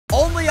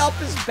Up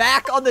is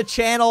back on the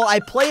channel. I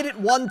played it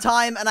one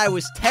time and I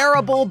was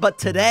terrible, but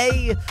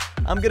today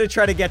I'm gonna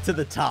try to get to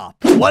the top.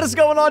 What is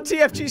going on,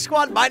 TFG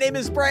Squad? My name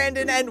is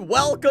Brandon, and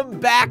welcome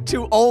back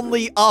to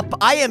Only Up.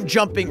 I am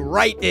jumping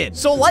right in.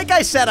 So like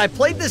I said, I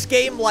played this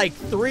game like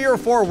 3 or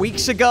 4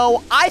 weeks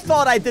ago. I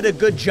thought I did a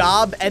good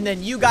job, and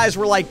then you guys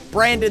were like,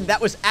 Brandon, that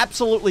was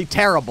absolutely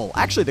terrible.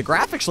 Actually, the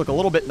graphics look a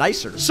little bit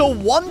nicer. So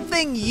one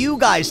thing you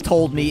guys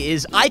told me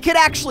is I could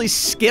actually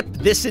skip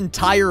this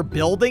entire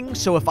building.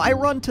 So if I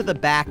run to the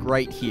back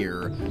right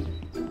here,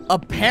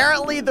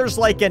 apparently there's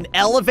like an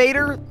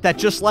elevator that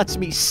just lets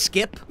me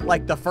skip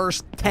like the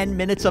first 10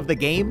 minutes of the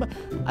game.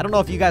 I don't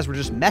know if you guys were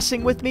just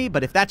messing with me,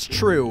 but if that's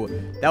true,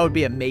 that would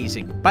be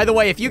amazing. By the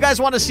way, if you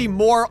guys want to see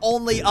more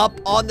Only Up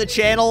on the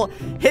channel,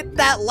 hit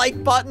that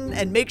like button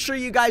and make sure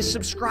you guys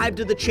subscribe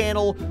to the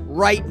channel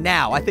right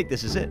now. I think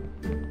this is it.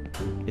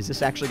 Is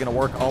this actually going to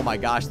work? Oh my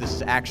gosh, this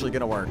is actually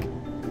going to work.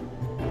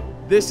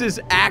 This is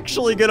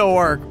actually going to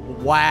work.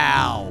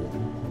 Wow.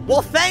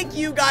 Well, thank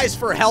you guys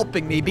for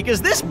helping me,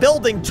 because this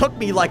building took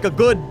me like a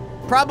good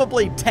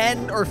probably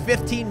 10 or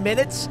 15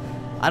 minutes.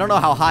 I don't know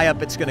how high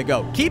up it's gonna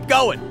go. Keep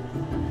going.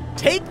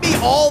 Take me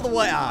all the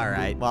way. All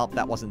right, well,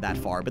 that wasn't that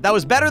far, but that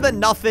was better than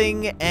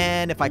nothing.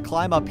 And if I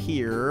climb up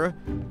here...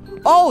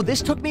 Oh,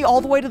 this took me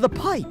all the way to the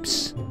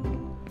pipes.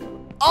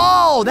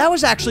 Oh, that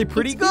was actually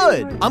pretty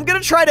good. I'm gonna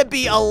try to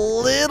be a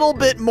little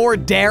bit more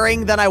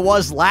daring than I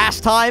was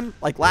last time.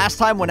 Like last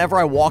time, whenever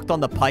I walked on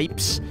the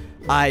pipes,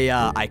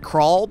 I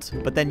crawled,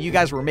 but then you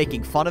guys were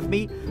making fun of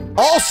me.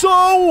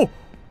 Also,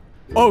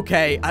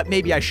 okay,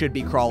 maybe I should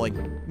be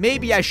crawling.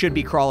 Maybe I should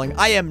be crawling.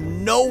 I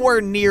am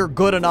nowhere near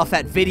good enough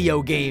at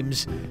video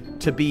games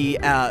to be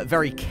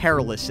very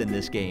careless in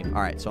this game.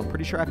 All right, so I'm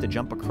pretty sure I have to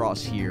jump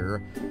across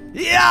here.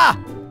 Yeah!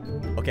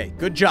 Okay,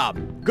 good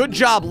job. Good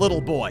job,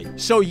 little boy.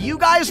 So you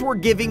guys were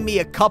giving me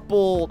a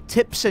couple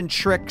tips and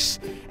tricks,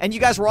 and you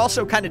guys were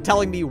also kind of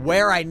telling me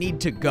where I need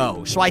to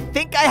go. So I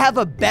think I have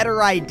a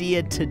better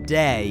idea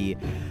today.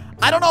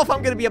 I don't know if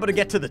I'm going to be able to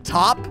get to the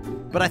top,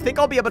 but I think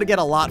I'll be able to get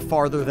a lot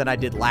farther than I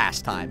did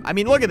last time. I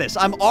mean, look at this.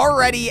 I'm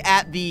already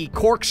at the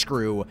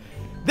corkscrew.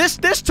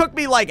 This took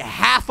me like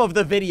half of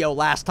the video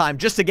last time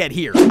just to get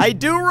here. I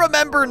do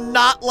remember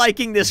not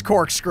liking this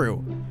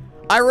corkscrew.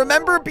 I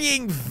remember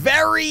being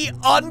very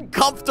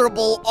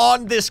uncomfortable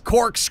on this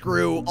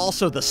corkscrew.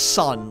 Also, the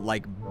sun,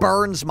 like,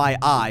 burns my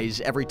eyes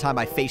every time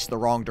I face the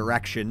wrong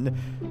direction.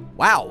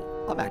 Wow,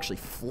 I'm actually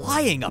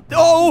flying up.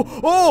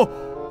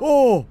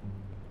 Oh,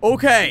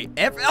 okay.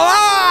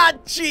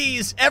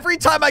 Jeez. Every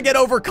time I get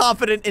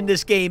overconfident in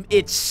this game,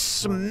 it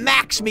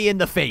smacks me in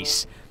the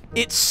face.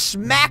 It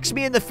smacks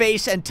me in the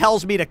face and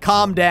tells me to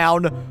calm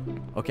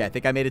down. Okay, I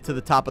think I made it to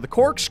the top of the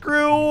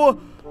corkscrew.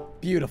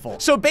 Beautiful.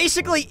 So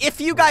basically,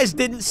 if you guys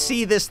didn't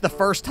see this the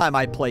first time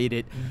I played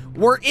it,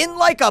 we're in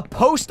like a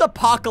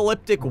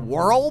post-apocalyptic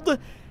world,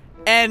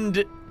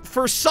 and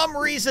for some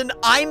reason,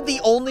 I'm the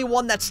only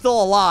one that's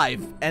still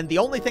alive, and the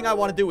only thing I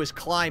want to do is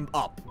climb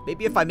up.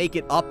 Maybe if I make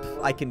it up,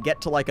 I can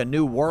get to like a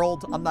new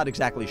world. I'm not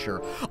exactly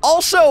sure.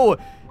 Also,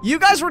 you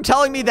guys were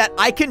telling me that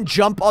I can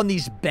jump on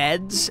these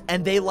beds,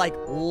 and they like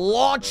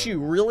launch you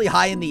really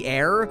high in the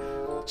air.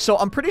 So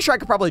I'm pretty sure I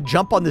could probably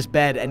jump on this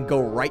bed and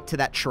go right to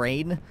that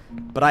train,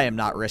 but I am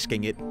not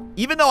risking it.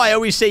 Even though I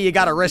always say you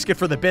gotta risk it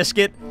for the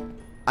biscuit,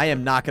 I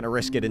am not gonna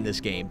risk it in this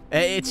game.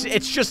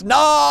 It's just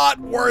not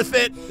worth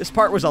it. This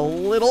part was a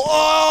little...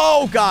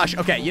 Oh, gosh.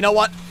 Okay, you know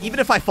what? Even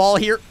if I fall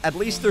here, at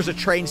least there's a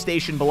train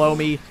station below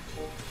me,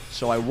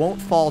 so I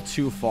won't fall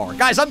too far.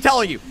 Guys, I'm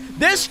telling you,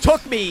 this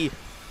took me,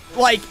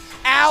 like,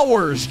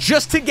 hours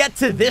just to get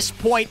to this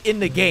point in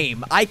the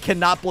game. I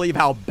cannot believe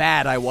how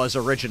bad I was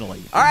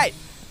originally. All right.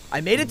 I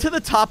made it to the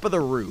top of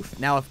the roof.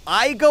 Now, if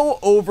I go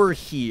over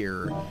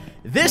here,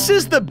 this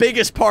is the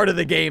biggest part of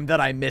the game that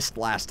I missed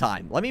last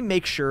time. Let me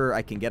make sure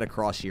I can get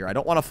across here. I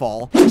don't want to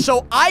fall.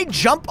 So I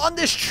jump on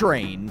this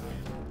train,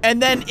 and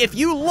then if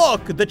you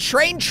look, the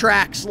train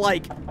tracks,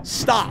 like,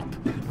 stop.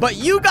 But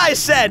you guys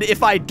said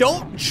if I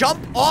don't jump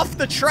off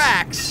the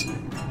tracks,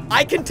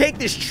 I can take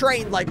this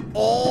train, like,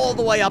 all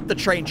the way up the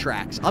train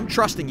tracks. I'm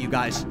trusting you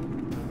guys.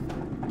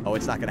 Oh,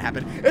 it's not going to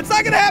happen. It's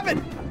not going to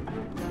happen!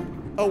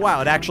 Oh,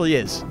 wow, it actually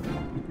is.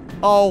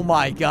 Oh,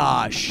 my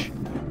gosh.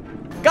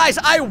 Guys,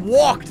 I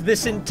walked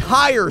this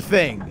entire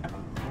thing.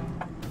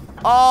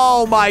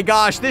 Oh, my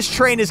gosh. This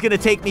train is going to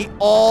take me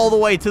all the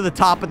way to the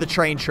top of the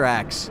train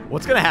tracks.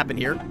 What's going to happen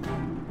here?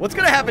 What's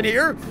going to happen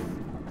here?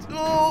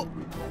 Oh,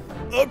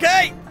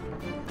 okay.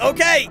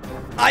 Okay.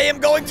 I am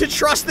going to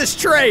trust this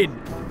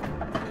train.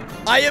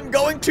 I am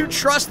going to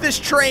trust this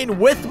train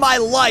with my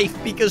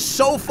life, because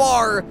so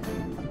far,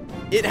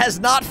 it has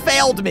not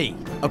failed me.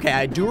 Okay,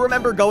 I do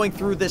remember going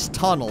through this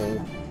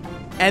tunnel,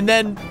 and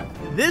then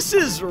this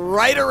is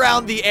right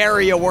around the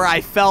area where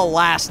I fell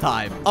last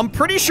time. I'm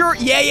pretty sure,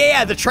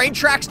 yeah, the train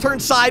tracks turned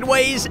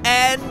sideways,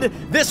 and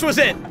this was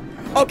it.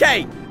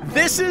 Okay,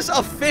 this is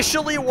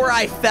officially where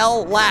I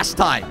fell last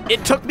time.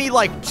 It took me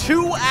like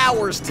 2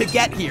 hours to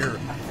get here,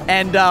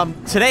 And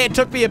today it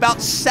took me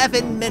about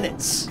 7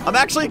 minutes. I'm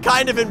actually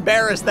kind of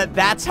embarrassed that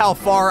that's how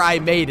far I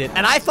made it.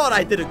 And I thought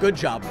I did a good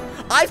job.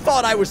 I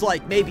thought I was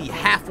like maybe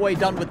halfway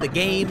done with the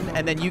game.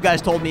 And then you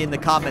guys told me in the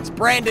comments,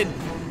 Brandon,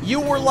 you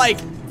were like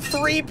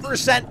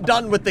 3%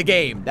 done with the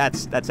game.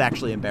 That's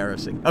actually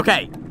embarrassing.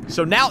 Okay,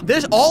 so now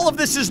all of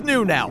this is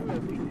new now.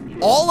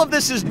 All of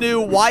this is new.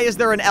 Why is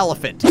there an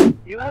elephant?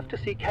 You have to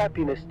seek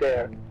happiness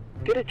there.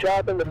 Get a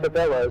job in the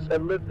favelas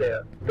and live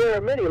there. There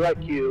are many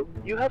like you.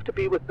 You have to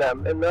be with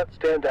them and not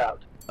stand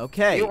out.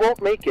 Okay. You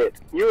won't make it.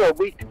 You're a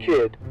weak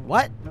kid.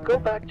 What? Go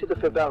back to the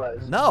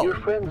favelas. No. Your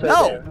friends are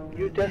there.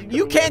 Your destiny.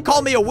 You can't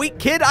call me a weak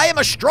kid. I am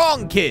a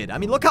strong kid. I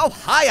mean, look how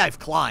high I've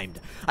climbed.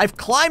 I've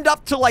climbed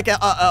up to like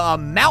a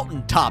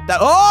mountaintop.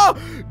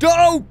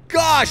 Oh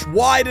gosh,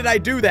 why did I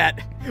do that?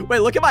 Wait,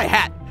 look at my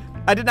hat.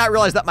 I did not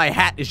realize that my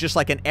hat is just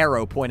like an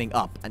arrow pointing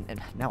up. And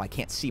now I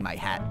can't see my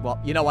hat. Well,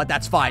 you know what?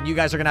 That's fine. You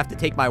guys are going to have to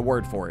take my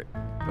word for it.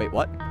 Wait,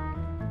 what?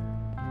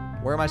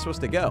 Where am I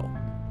supposed to go?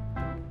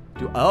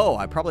 Oh,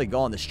 I probably go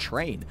on this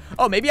train.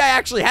 Oh, maybe I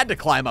actually had to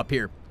climb up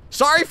here.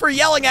 Sorry for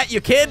yelling at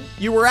you, kid.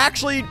 You were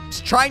actually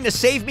trying to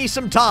save me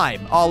some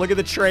time. Oh, look at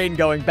the train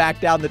going back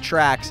down the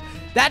tracks.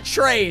 That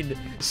train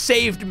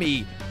saved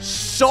me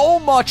so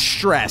much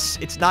stress.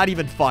 It's not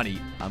even funny.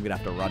 I'm going to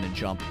have to run and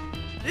jump.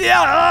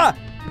 Yeah!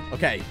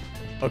 Okay.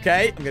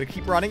 Okay, I'm gonna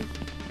keep running.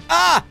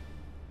 Ah!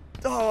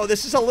 Oh,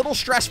 this is a little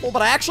stressful,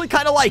 but I actually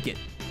kind of like it.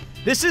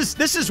 This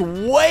is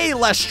way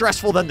less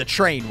stressful than the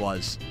train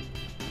was.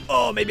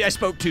 Oh, maybe I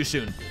spoke too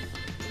soon.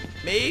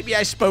 Maybe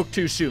I spoke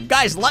too soon.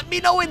 Guys, let me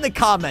know in the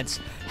comments,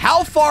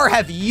 how far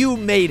have you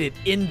made it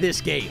in this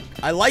game?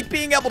 I like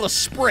being able to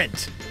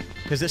sprint,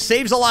 because it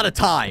saves a lot of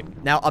time.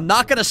 Now, I'm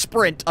not gonna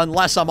sprint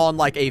unless I'm on,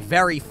 like, a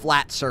very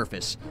flat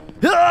surface.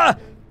 Ah!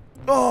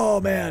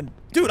 Oh, man.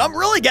 Dude, I'm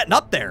really getting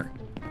up there.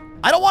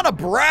 I don't want to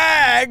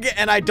brag,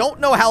 and I don't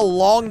know how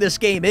long this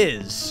game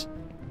is,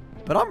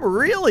 but I'm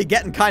really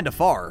getting kind of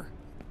far.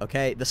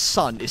 Okay, the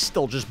sun is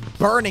still just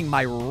burning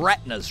my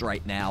retinas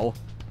right now.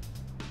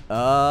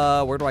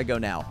 Where do I go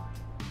now?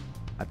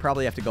 I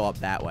probably have to go up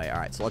that way. All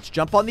right, so let's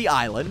jump on the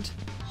island.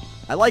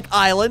 I like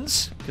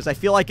islands, because I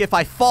feel like if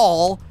I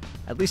fall,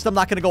 at least I'm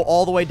not going to go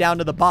all the way down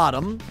to the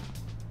bottom.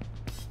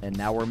 And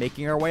now we're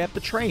making our way up the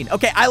train.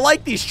 Okay, I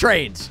like these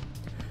trains.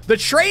 The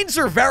trains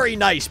are very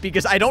nice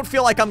because I don't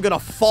feel like I'm gonna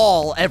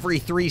fall every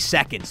 3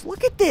 seconds.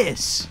 Look at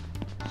this.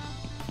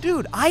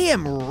 Dude, I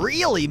am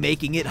really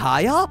making it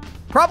high up.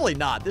 Probably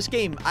not. This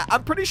game,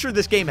 I'm pretty sure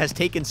this game has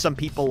taken some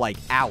people like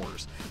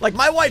hours. Like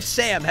my wife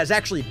Sam has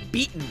actually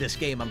beaten this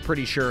game, I'm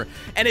pretty sure.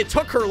 And it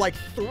took her like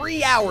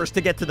 3 hours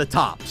to get to the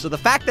top. So the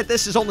fact that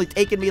this has only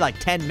taken me like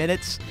 10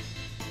 minutes.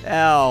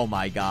 Oh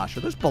my gosh,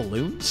 are those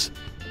balloons?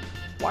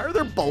 Why are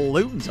there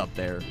balloons up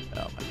there?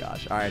 Oh my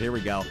gosh. All right, here we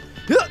go.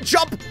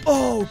 Jump!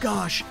 Oh,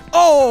 gosh.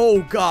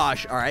 Oh,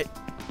 gosh. All right.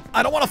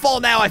 I don't want to fall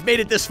now. I've made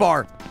it this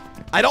far.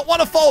 I don't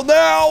want to fall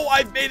now.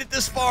 I've made it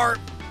this far.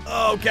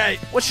 Okay.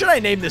 What should I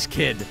name this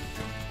kid?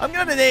 I'm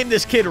going to name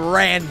this kid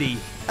Randy.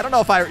 I don't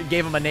know if I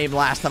gave him a name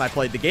last time I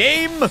played the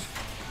game.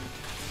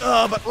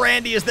 But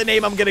Randy is the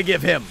name I'm going to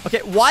give him.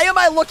 Okay, why am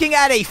I looking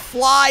at a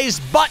fly's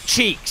butt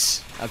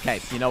cheeks? Okay,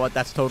 you know what?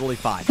 That's totally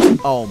fine.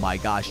 Oh, my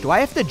gosh. Do I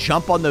have to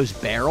jump on those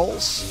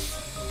barrels?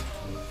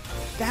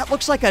 That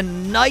looks like a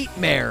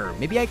nightmare.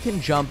 Maybe I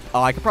can jump.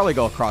 Oh, I could probably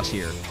go across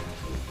here.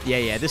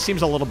 Yeah, this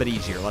seems a little bit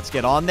easier. Let's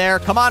get on there.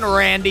 Come on,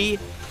 Randy.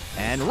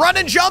 And run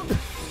and jump.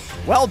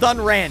 Well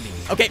done, Randy.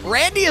 Okay,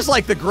 Randy is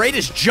like the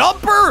greatest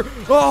jumper.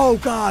 Oh,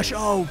 gosh.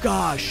 Oh,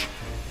 gosh.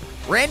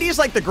 Randy is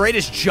like the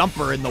greatest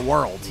jumper in the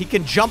world. He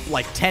can jump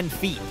like 10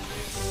 feet.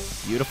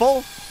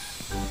 Beautiful.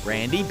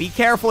 Randy, be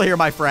careful here,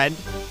 my friend.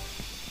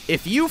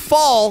 If you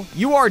fall,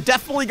 you are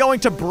definitely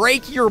going to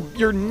break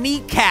your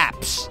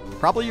kneecaps.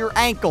 Probably your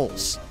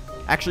ankles.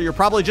 Actually, you're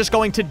probably just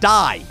going to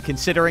die,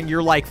 considering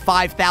you're like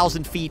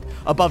 5,000 feet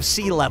above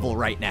sea level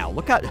right now.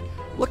 Look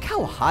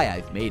how high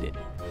I've made it.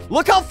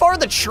 Look how far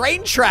the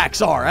train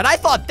tracks are, and I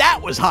thought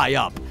that was high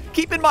up.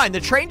 Keep in mind,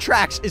 the train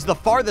tracks is the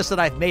farthest that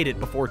I've made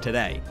it before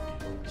today.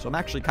 So I'm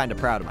actually kind of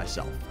proud of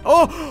myself.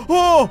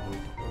 Oh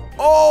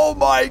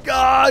my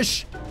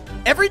gosh.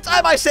 Every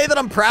time I say that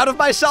I'm proud of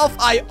myself,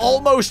 I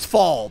almost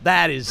fall.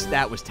 That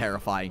was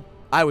terrifying.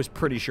 I was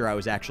pretty sure I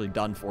was actually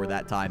done for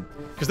that time.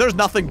 Because there's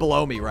nothing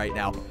below me right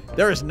now.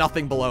 There is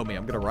nothing below me.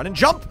 I'm going to run and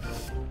jump.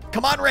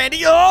 Come on,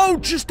 Randy. Oh,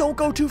 just don't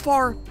go too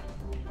far.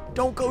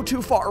 Don't go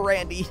too far,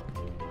 Randy.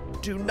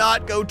 Do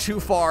not go too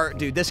far.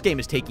 Dude, this game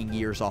is taking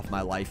years off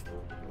my life.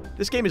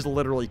 This game is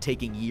literally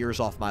taking years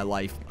off my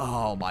life.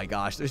 Oh my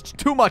gosh. There's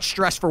too much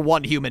stress for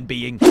one human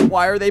being.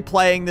 Why are they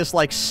playing this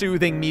like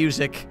soothing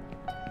music?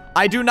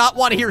 I do not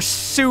want to hear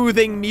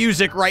soothing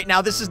music right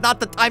now. This is not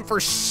the time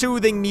for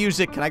soothing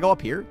music. Can I go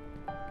up here?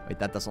 Wait,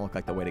 that doesn't look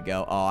like the way to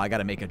go. Oh, I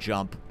gotta make a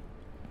jump.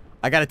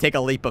 I gotta take a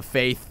leap of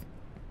faith.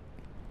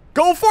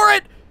 Go for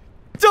it!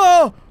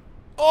 Duh!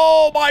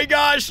 Oh my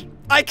gosh!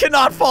 I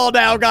cannot fall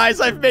now, guys.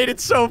 I've made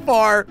it so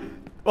far.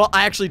 Well,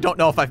 I actually don't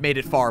know if I've made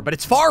it far, but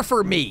it's far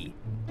for me.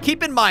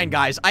 Keep in mind,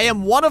 guys, I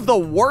am one of the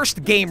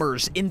worst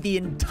gamers in the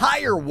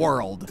entire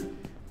world.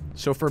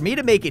 So for me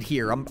to make it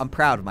here, I'm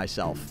proud of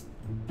myself.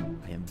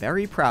 I am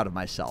very proud of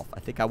myself. I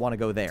think I want to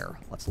go there.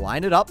 Let's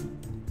line it up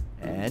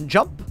and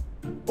jump.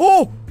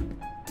 Oh!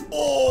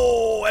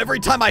 Oh, every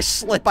time I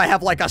slip, I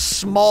have like a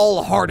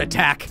small heart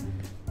attack.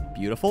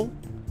 Beautiful.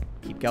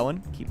 Keep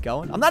going. Keep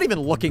going. I'm not even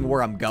looking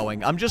where I'm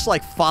going. I'm just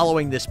like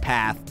following this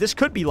path. This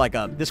could be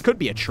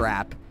a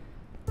trap.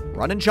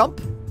 Run and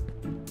jump.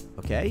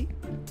 Okay.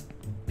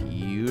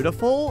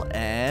 Beautiful.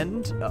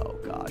 And, oh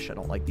gosh, I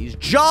don't like these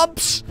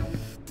jumps.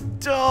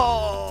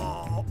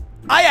 Oh,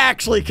 I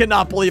actually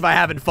cannot believe I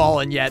haven't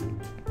fallen yet.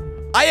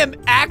 I am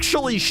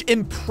actually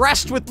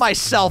impressed with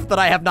myself that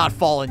I have not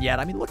fallen yet.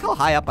 I mean, look how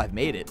high up I've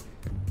made it.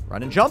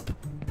 Run and jump.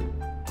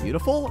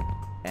 Beautiful.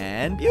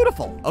 And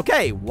beautiful.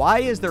 Okay, why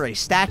is there a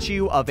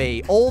statue of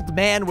a old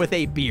man with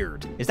a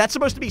beard? Is that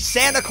supposed to be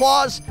Santa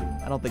Claus?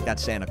 I don't think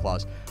that's Santa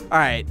Claus. All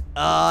right,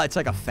 it's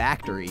like a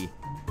factory.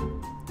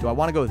 Do I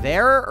want to go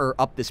there or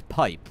up this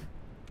pipe?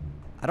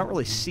 I don't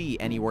really see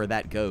anywhere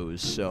that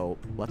goes, so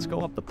let's go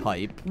up the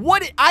pipe.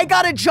 What? I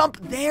gotta jump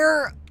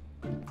there?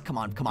 Come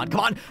on, come on, come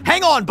on.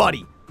 Hang on,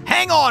 buddy.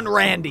 Hang on,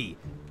 Randy.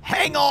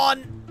 Hang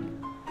on,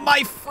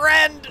 my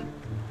friend.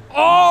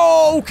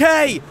 Oh,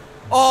 okay.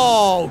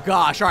 Oh,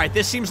 gosh. All right,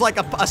 this seems like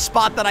a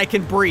spot that I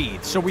can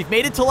breathe. So we've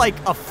made it to, like,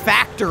 a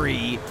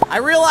factory. I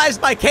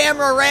realized my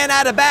camera ran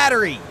out of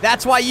battery.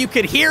 That's why you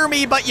could hear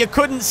me, but you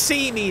couldn't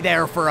see me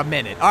there for a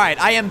minute. All right,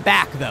 I am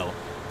back, though.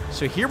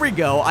 So here we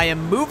go. I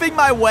am moving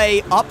my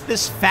way up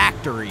this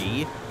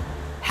factory.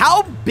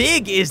 How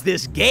big is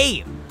this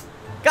game?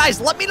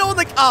 Guys, let me know in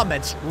the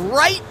comments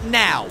right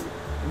now,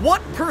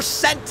 what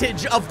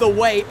percentage of the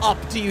way up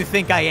do you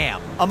think I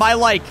am? Am I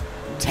like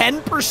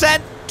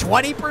 10%,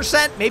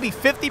 20%, maybe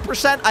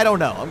 50%? I don't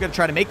know. I'm going to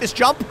try to make this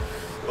jump.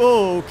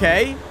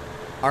 Okay.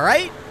 All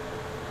right.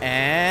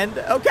 And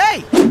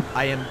okay.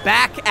 I am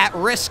back at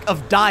risk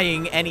of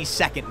dying any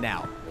second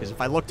now. Because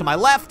if I look to my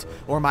left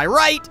or my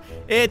right,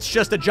 it's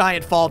just a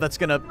giant fall that's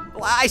going to,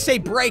 I say,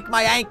 break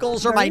my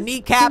ankles or my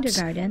kneecaps.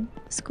 Kindergarten,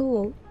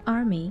 school,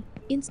 army,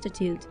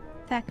 institute,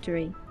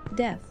 factory,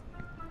 death.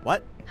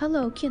 What?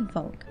 Hello,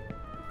 kinfolk.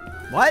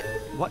 What?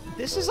 What?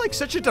 This is like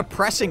such a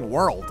depressing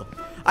world.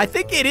 I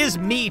think it is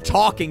me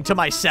talking to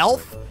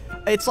myself.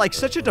 It's like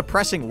such a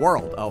depressing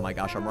world. Oh my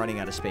gosh, I'm running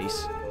out of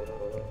space.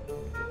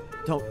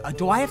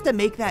 Do I have to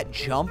make that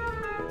jump?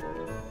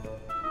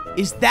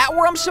 Is that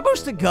where I'm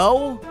supposed to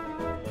go?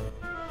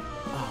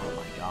 Oh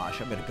my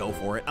gosh, I'm gonna go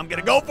for it. I'm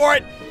gonna go for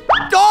it.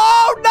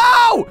 Oh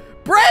no!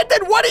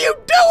 Brandon, what are you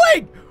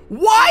doing?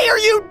 Why are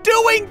you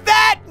doing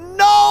that?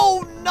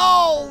 No,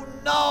 no,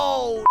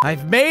 no.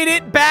 I've made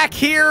it back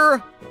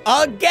here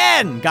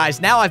again.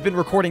 Guys, now I've been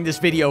recording this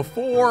video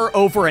for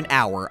over an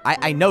hour.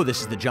 I know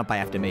this is the jump I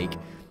have to make.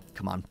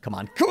 Come on, come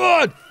on, come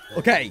on.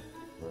 Okay.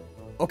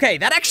 Okay,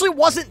 that actually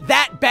wasn't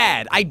that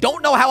bad. I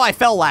don't know how I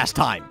fell last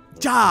time.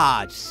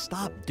 Dodge,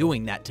 stop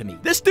doing that to me.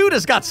 This dude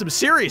has got some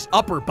serious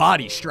upper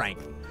body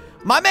strength.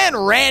 My man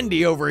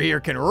Randy over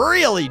here can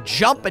really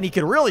jump and he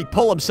can really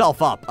pull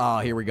himself up. Oh,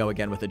 here we go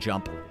again with a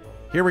jump.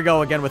 Here we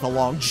go again with a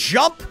long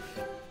jump.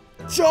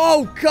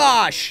 Oh,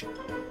 gosh.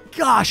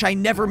 Gosh, I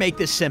never make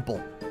this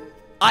simple.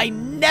 I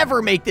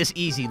never make this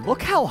easy.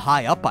 Look how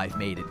high up I've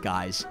made it,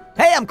 guys.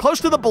 Hey, I'm close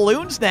to the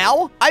balloons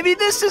now. I mean,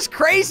 this is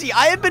crazy.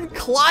 I have been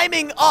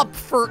climbing up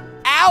for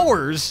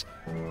hours,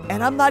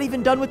 and I'm not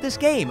even done with this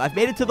game. I've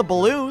made it to the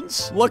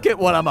balloons. Look at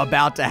what I'm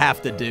about to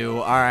have to do.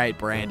 All right,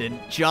 Brandon,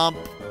 jump.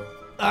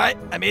 All right,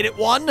 I made it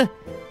 1.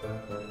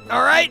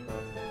 All right,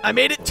 I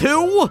made it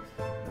 2.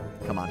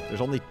 Come on,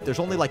 there's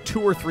only like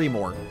 2 or 3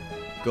 more.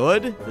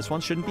 Good. This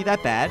one shouldn't be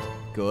that bad.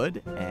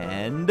 Good.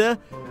 And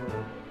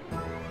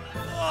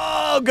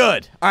oh,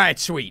 good. All right,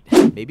 sweet.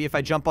 Maybe if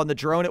I jump on the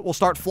drone, it will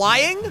start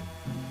flying.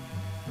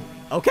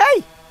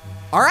 Okay.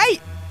 All right.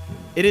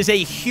 It is a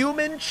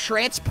human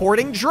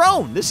transporting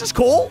drone. This is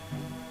cool.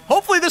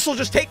 Hopefully this will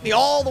just take me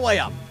all the way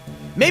up.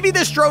 Maybe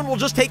this drone will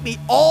just take me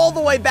all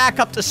the way back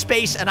up to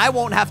space and I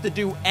won't have to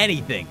do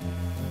anything.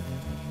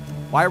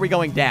 Why are we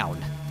going down?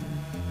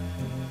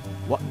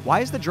 What? Why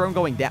is the drone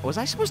going down? Was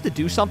I supposed to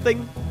do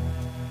something?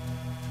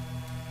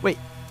 Wait.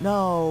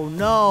 No,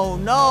 no,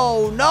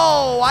 no,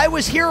 no. I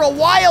was here a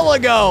while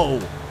ago.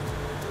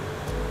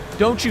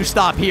 Don't you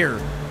stop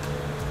here.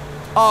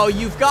 Oh,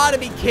 you've got to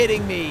be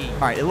kidding me.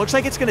 All right, it looks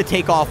like it's going to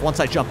take off once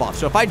I jump off.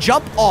 So if I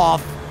jump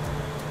off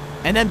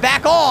and then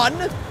back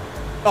on.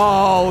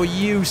 Oh,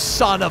 you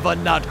son of a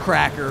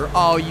nutcracker.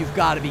 Oh, you've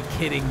got to be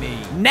kidding me.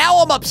 Now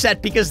I'm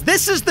upset because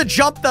this is the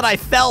jump that I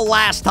fell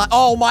last time.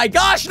 Oh my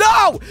gosh,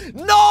 no!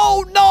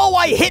 No, no,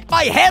 I hit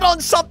my head on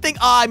something.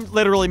 I'm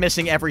literally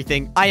missing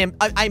everything. I'm,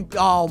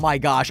 oh my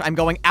gosh, I'm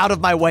going out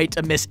of my way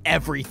to miss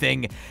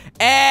everything.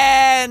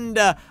 And,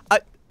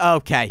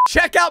 okay.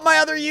 Check out my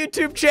other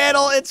YouTube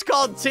channel. It's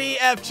called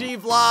TFG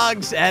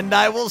Vlogs, and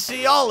I will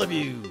see all of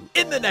you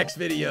in the next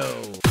video.